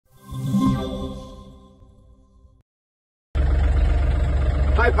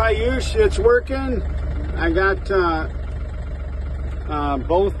Hi Payush, it's working. I got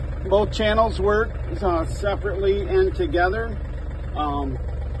both channels work separately and together,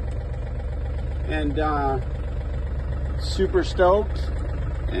 and super stoked.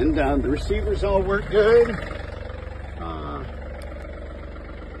 And the receivers all work good.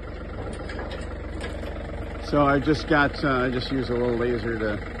 So I just got I just use a little laser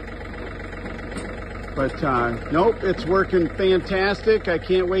to. But nope, it's working fantastic. I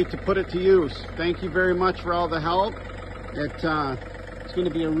can't wait to put it to use. Thank you very much for all the help. It's going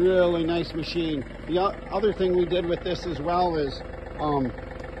to be a really nice machine. The other thing we did with this as well is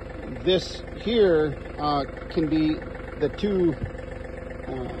this here can be the two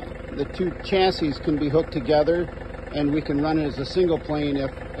chassis can be hooked together, and we can run it as a single plane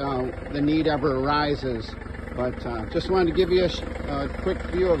if the need ever arises. But just wanted to give you a quick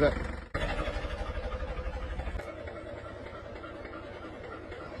view of it.